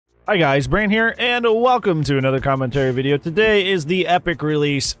Hi guys, Brain here, and welcome to another commentary video. Today is the epic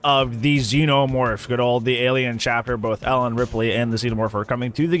release of the Xenomorph. Good old the Alien chapter. Both Ellen Ripley and the Xenomorph are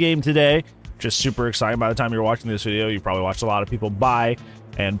coming to the game today. Just super excited. By the time you're watching this video, you probably watched a lot of people buy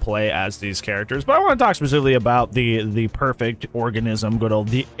and play as these characters. But I want to talk specifically about the perfect organism, good old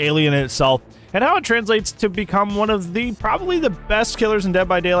the Alien itself, and how it translates to become one of the probably the best killers in Dead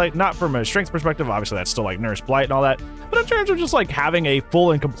by Daylight. Not from a strength perspective, obviously that's still like Nurse Blight and all that, but in terms of just like having a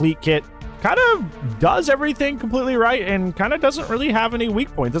full and complete kit. Kind of does everything completely right and kind of doesn't really have any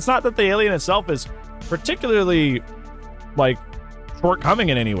weak points. It's not that the Alien itself is particularly like shortcoming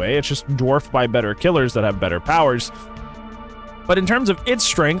in any way. It's just dwarfed by better killers that have better powers. But in terms of its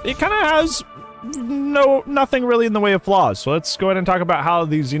strength, it kind of has nothing really in the way of flaws. So let's go ahead and talk about how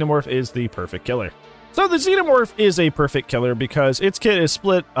the Xenomorph is the perfect killer. So the Xenomorph is a perfect killer because its kit is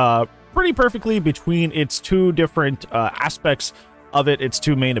split pretty perfectly between its two different aspects of its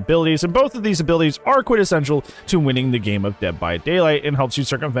two main abilities, and both of these abilities are quintessential to winning the game of Dead by Daylight and helps you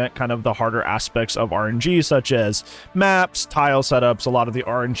circumvent kind of the harder aspects of RNG, such as maps, tile setups, a lot of the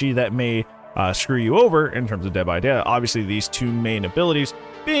RNG that may screw you over in terms of Dead by Daylight. Obviously, these two main abilities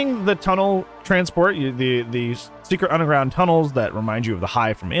being the tunnel transport, the secret underground tunnels that remind you of the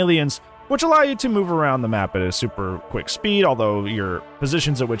Hive from Aliens, which allow you to move around the map at a super quick speed, although your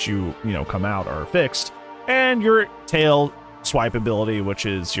positions at which you come out are fixed, and your tail swipe ability, which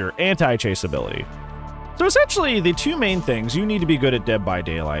is your anti-chase ability. So essentially, the two main things you need to be good at Dead by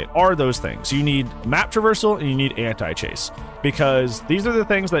Daylight are those things. You need map traversal and you need anti-chase, because these are the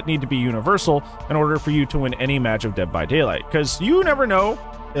things that need to be universal in order for you to win any match of Dead by Daylight, because you never know.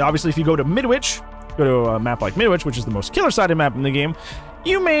 Obviously, if you go to Midwich, go to a map like Midwich, which is the most killer-sided map in the game,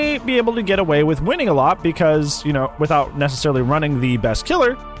 you may be able to get away with winning a lot because, without necessarily running the best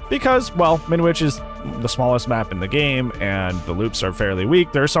killer, because, well, Midwich is the smallest map in the game, and the loops are fairly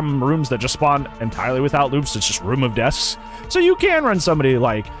weak. There are some rooms that just spawn entirely without loops. It's just room of desks. So you can run somebody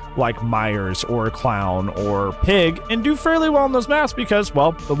like Myers or Clown or Pig and do fairly well in those maps because,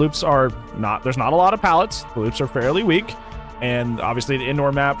 well, the loops are not, there's not a lot of pallets. The loops are fairly weak. And obviously the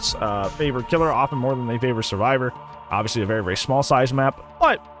indoor maps favor killer often more than they favor survivor. Obviously a very, very small size map,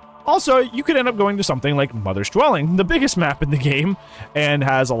 but also, you could end up going to something like Mother's Dwelling, the biggest map in the game, and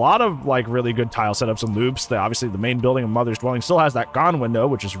has a lot of like really good tile setups and loops. Obviously, the main building of Mother's Dwelling still has that gone window,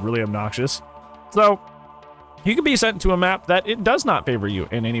 which is really obnoxious. So you could be sent to a map that it does not favor you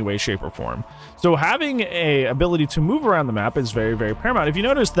in any way, shape, or form. So having a ability to move around the map is very, very paramount. If you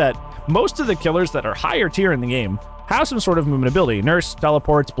notice that most of the killers that are higher tier in the game have some sort of movement ability. Nurse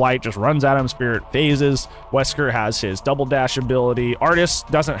teleports, Blight just runs at him, Spirit phases, Wesker has his double dash ability, Artist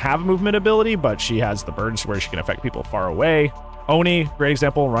doesn't have a movement ability, but she has the birds where she can affect people far away. Oni, great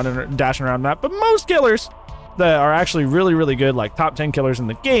example, running, dashing around the map. But most killers that are actually really, really good, like top 10 killers in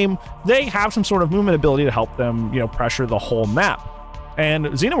the game, they have some sort of movement ability to help them, pressure the whole map. And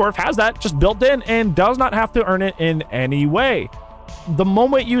Xenomorph has that just built in and does not have to earn it in any way. The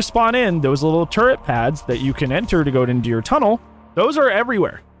moment you spawn in, those little turret pads that you can enter to go into your tunnel, those are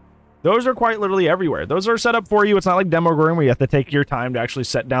everywhere. Those are quite literally everywhere. Those are set up for you. It's not like Demo Room where you have to take your time to actually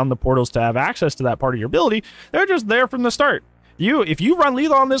set down the portals to have access to that part of your ability. They're just there from the start. If you run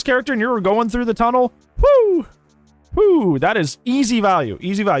lethal on this character and you're going through the tunnel, whoo, that is easy value,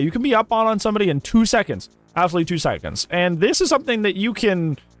 easy value. You can be up on somebody in 2 seconds, absolutely 2 seconds. And this is something that you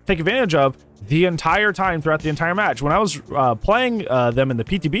can take advantage of the entire time throughout the entire match. When I was playing them in the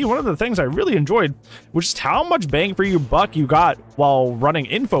PTB, one of the things I really enjoyed was just how much bang for your buck you got while running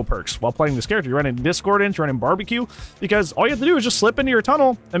info perks while playing this character. You're running Discordance, you're running Barbecue, because all you have to do is just slip into your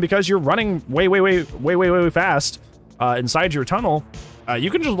tunnel, and because you're running way fast inside your tunnel,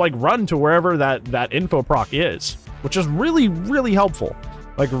 you can just like run to wherever that info proc is, which is really, really helpful.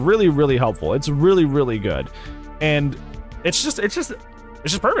 Like really, really helpful. It's really, really good, and it's just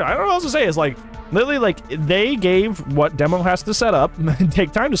perfect. I don't know what else to say. It's like literally like they gave what Demo has to set up,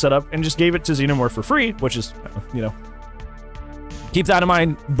 take time to set up, and just gave it to Xenomorph for free, which is, keep that in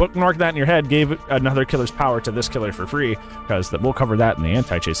mind, bookmark that in your head, gave another killer's power to this killer for free, because we'll cover that in the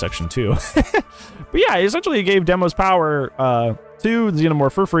anti-chase section too. But yeah, essentially it gave Demo's power to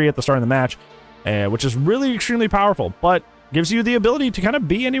Xenomorph for free at the start of the match, which is really extremely powerful, but gives you the ability to kind of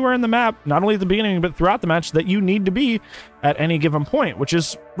be anywhere in the map, not only at the beginning, but throughout the match that you need to be at any given point, which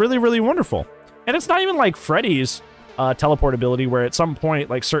is really, really wonderful. And it's not even like Freddy's teleport ability, where at some point,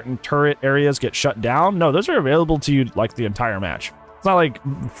 like certain turret areas get shut down. No, those are available to you like the entire match. It's not like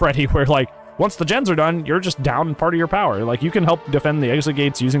Freddy, where like once the gens are done, you're just down part of your power. Like you can help defend the exit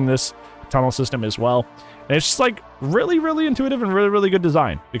gates using this tunnel system as well. And it's just like really, really intuitive and really, really good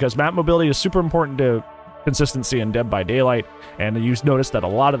design, because map mobility is super important to consistency in Dead by Daylight, and you notice that a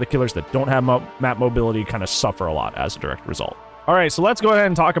lot of the killers that don't have map mobility kind of suffer a lot as a direct result. All right, so let's go ahead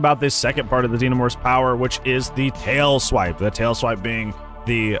and talk about this second part of the Xenomorph's power, which is the tail swipe. The tail swipe being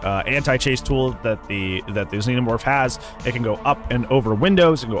the anti-chase tool that the Xenomorph has. It can go up and over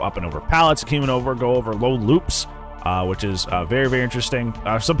windows, it can go up and over pallets, it can even go over low loops, which is very, very interesting.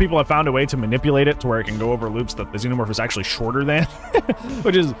 Some people have found a way to manipulate it to where it can go over loops that the Xenomorph is actually shorter than,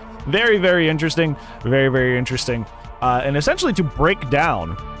 which is very, very interesting. Very, very interesting. And essentially to break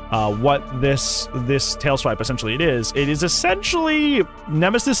down what this tail swipe essentially it is essentially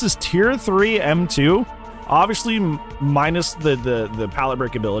Nemesis's tier 3 M2. Obviously, minus the pallet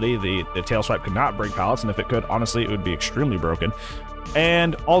breakability, the tail swipe could not break pallets, and if it could, honestly, it would be extremely broken.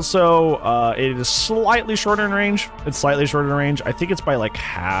 And also, it is slightly shorter in range. It's slightly shorter in range. I think it's by like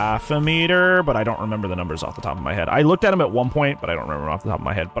half a meter, but I don't remember the numbers off the top of my head. I looked at them at one point, but I don't remember off the top of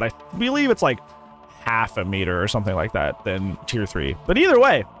my head. But I believe it's like half a meter or something like that than tier 3. But either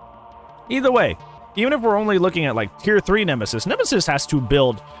way, even if we're only looking at like tier 3 Nemesis has to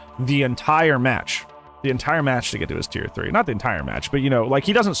build the entire match. The entire match to get to his tier 3. Not the entire match, but you know, like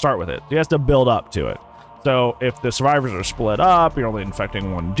he doesn't start with it. He has to build up to it. So if the survivors are split up, you're only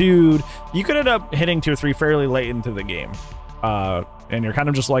infecting one dude, you could end up hitting tier 3 fairly late into the game. And you're kind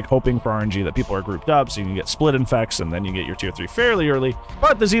of just like hoping for RNG that people are grouped up so you can get split infects and then you get your tier 3 fairly early.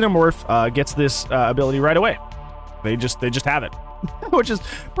 But the Xenomorph gets this ability right away. They just have it, which is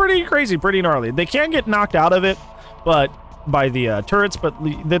pretty crazy, pretty gnarly. They can get knocked out of it, but by the turrets, but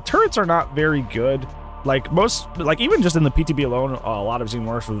the turrets are not very good. Like even just in the PTB alone, a lot of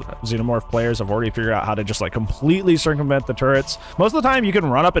Xenomorph players have already figured out how to just like completely circumvent the turrets. Most of the time you can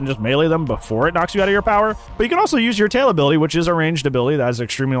run up and just melee them before it knocks you out of your power, but you can also use your tail ability, which is a ranged ability that has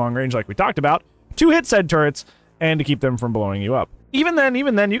extremely long range like we talked about, to hit said turrets and to keep them from blowing you up. Even then,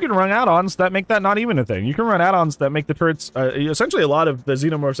 you can run add-ons that make that not even a thing. You can run add-ons that make the turrets, essentially a lot of the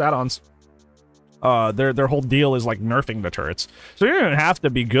Xenomorph's add-ons, their whole deal is like nerfing the turrets. So you don't even have to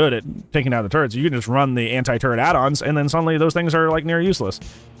be good at taking out the turrets. You can just run the anti-turret add-ons, and then suddenly those things are like near useless,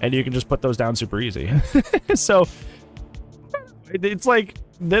 and you can just put those down super easy. So it's like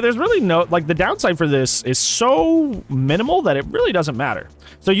there's really no, like, the downside for this is so minimal that it really doesn't matter.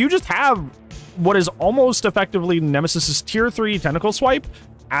 So you just have what is almost effectively Nemesis's tier 3 tentacle swipe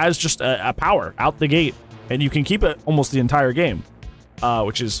as just a power out the gate, and you can keep it almost the entire game,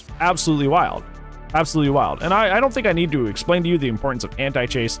 which is absolutely wild. Absolutely wild. And I don't think I need to explain to you the importance of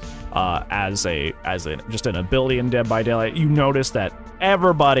anti-chase as just an ability in Dead by Daylight. You notice that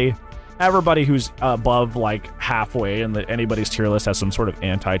everybody who's above like halfway in anybody's tier list has some sort of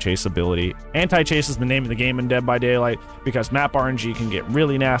anti-chase ability. Anti-chase is the name of the game in Dead by Daylight because map RNG can get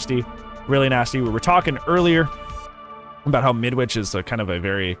really nasty, really nasty. We were talking earlier about how Midwich is a kind of a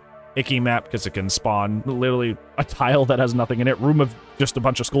very icky map because it can spawn literally a tile that has nothing in it, room of just a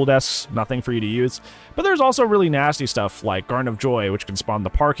bunch of school desks, nothing for you to use. But there's also really nasty stuff like Garden of Joy, which can spawn the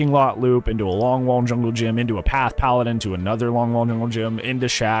parking lot loop into a long wall jungle gym, into a path pallet, into another long wall jungle gym, into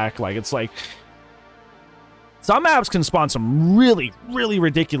shack. Like, it's like some maps can spawn some really, really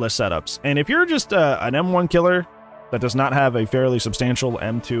ridiculous setups. And if you're just an M1 killer that does not have a fairly substantial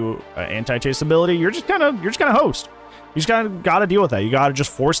M2 anti-chase ability, you're just kind of host. You just gotta deal with that. You gotta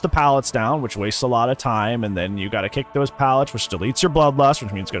just force the pallets down, which wastes a lot of time, and then you gotta kick those pallets, which deletes your bloodlust,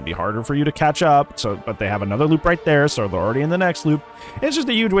 which means it's gonna be harder for you to catch up. But they have another loop right there, so they're already in the next loop. It's just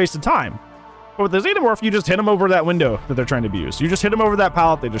a huge waste of time. But with the Xenomorph, you just hit them over that window that they're trying to abuse. You just hit them over that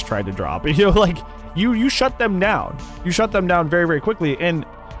pallet they just tried to drop. You know, like you shut them down. You shut them down very, very quickly. And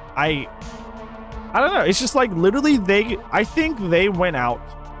I don't know. It's just like literally I think they went out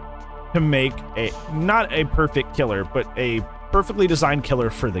to make not a perfect killer, but a perfectly designed killer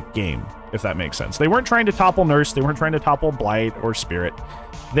for the game, if that makes sense. They weren't trying to topple Nurse, they weren't trying to topple Blight or Spirit.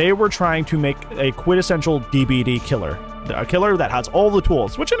 They were trying to make a quintessential DBD killer, a killer that has all the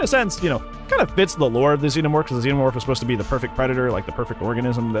tools, which in a sense, you know, kind of fits the lore of the Xenomorph, because the Xenomorph is supposed to be the perfect predator, like the perfect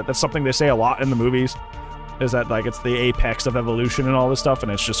organism. That's something they say a lot in the movies, is that like it's the apex of evolution and all this stuff,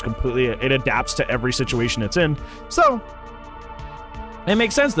 and it's just completely, it adapts to every situation it's in. So it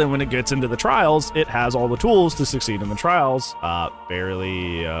makes sense then when it gets into the trials, it has all the tools to succeed in the trials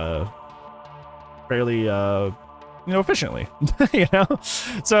fairly, you know, efficiently, you know?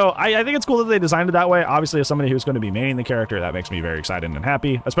 So I think it's cool that they designed it that way. Obviously, as somebody who's going to be maining the character, that makes me very excited and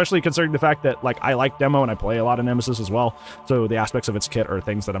happy, especially considering the fact that, like, I like demo and I play a lot of Nemesis as well. So the aspects of its kit are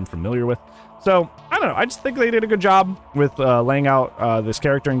things that I'm familiar with. So I don't know. I just think they did a good job with laying out this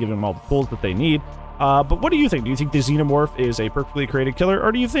character and giving them all the tools that they need. But what do you think? Do you think the Xenomorph is a perfectly created killer,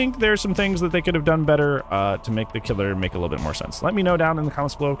 or do you think there's some things that they could have done better to make the killer make a little bit more sense? Let me know down in the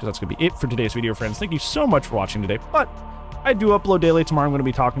comments below, because that's going to be it for today's video, friends. Thank you so much for watching today, but I do upload daily. Tomorrow I'm going to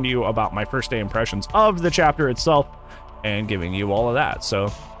be talking to you about my first day impressions of the chapter itself and giving you all of that.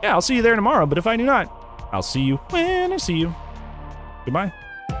 So, yeah, I'll see you there tomorrow, but if I do not, I'll see you when I see you. Goodbye.